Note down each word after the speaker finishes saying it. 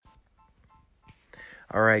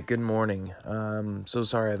All right, good morning. So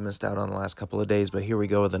sorry I've missed out on the last couple of days, but here we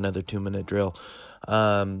go with another 2-minute drill.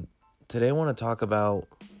 Today I want to talk about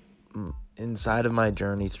inside of my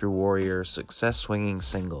journey through Warrior success swinging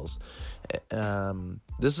singles.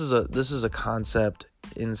 This is a concept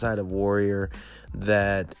inside of Warrior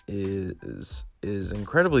that is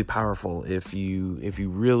incredibly powerful if you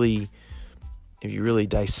really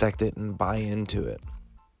dissect it and buy into it.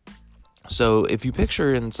 So if you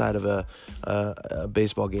picture inside of a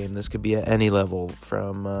baseball game, this could be at any level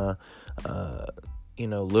from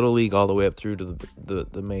little league all the way up through to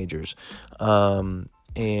the majors.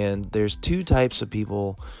 And there's two types of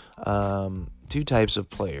people, two types of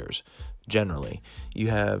players. Generally, you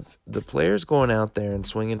have the players going out there and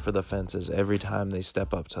swinging for the fences every time they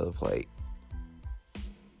step up to the plate.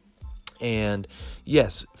 And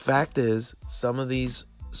yes, fact is, some of these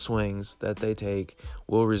swings that they take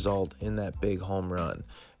will result in that big home run.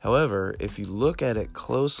 However, if you look at it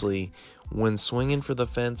closely, when swinging for the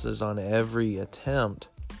fences on every attempt,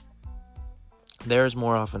 there's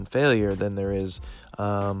more often failure than there is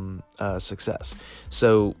success.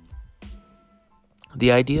 So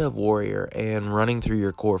the idea of Warrior and running through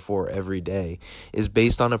your core four every day is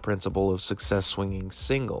based on a principle of success swinging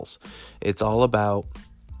singles. It's all about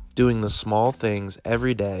doing the small things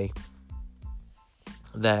every day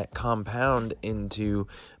that compound into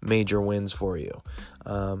major wins for you.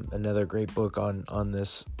 Another great book on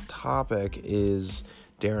this topic is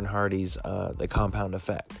Darren Hardy's The Compound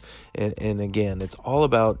Effect. And again, it's all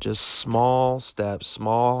about just small steps,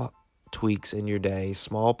 small tweaks in your day,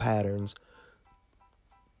 small patterns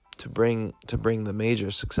to bring the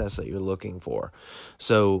major success that you're looking for.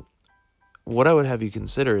 So what I would have you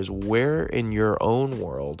consider is, where in your own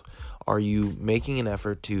world are you making an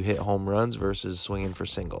effort to hit home runs versus swinging for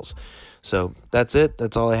singles? So that's it.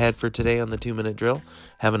 That's all I had for today on the 2-minute drill.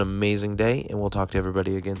 Have an amazing day, and we'll talk to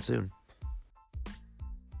everybody again soon.